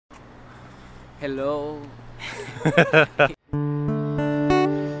Hello.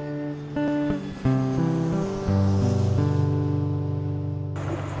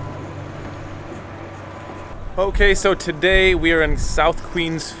 Okay, so today we are in South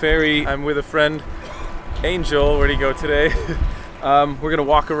Queensferry. I'm with a friend, Angel. Where'd he go today? We're gonna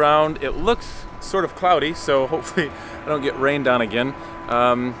walk around. It looks sort of cloudy, so hopefully I don't get rained on again.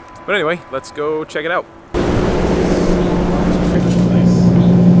 But anyway, let's go check it out.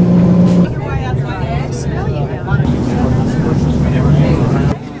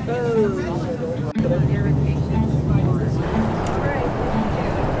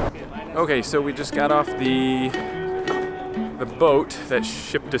 Okay, so we just got off the boat that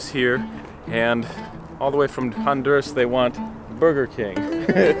shipped us here, and all the way from Honduras they want Burger King.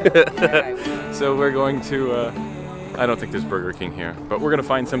 So we're going to, I don't think there's Burger King here, but we're gonna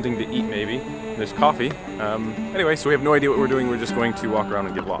find something to eat maybe. There's coffee. Anyway, so we have no idea what we're doing. We're just going to walk around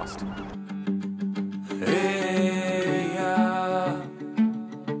and get lost.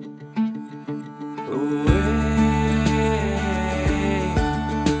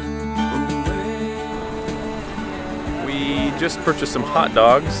 Just purchased some hot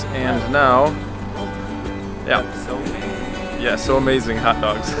dogs, and now, yeah, so amazing hot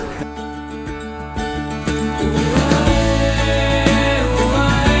dogs.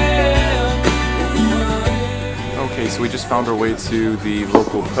 Okay, so we just found our way to the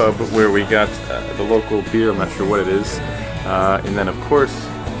local pub where we got the local beer. I'm not sure what it is, and then of course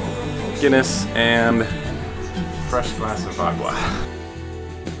Guinness and fresh glass of agua.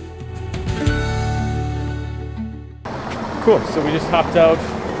 Cool, so we just hopped out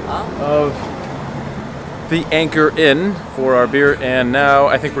of the Anchor Inn for our beer, and now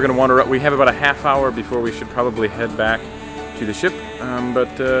I think we're going to wander up. We have about a half hour before we should probably head back to the ship, but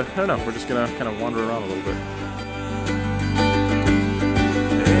I don't know, we're just going to kind of wander around a little bit.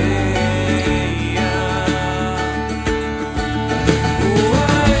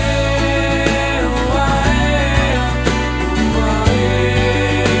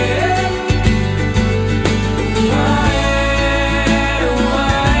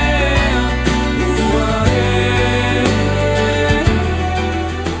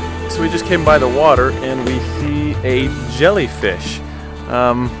 Came by the water and we see a jellyfish.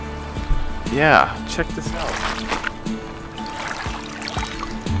 Yeah, check this out.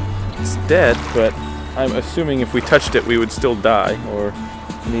 It's dead, but I'm assuming if we touched it we would still die or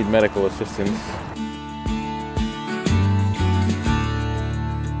need medical assistance.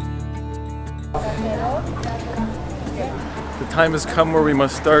 The time has come where we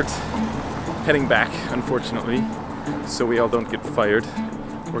must start heading back, unfortunately, so we all don't get fired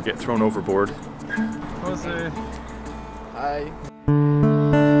or get thrown overboard. Jose. Hi.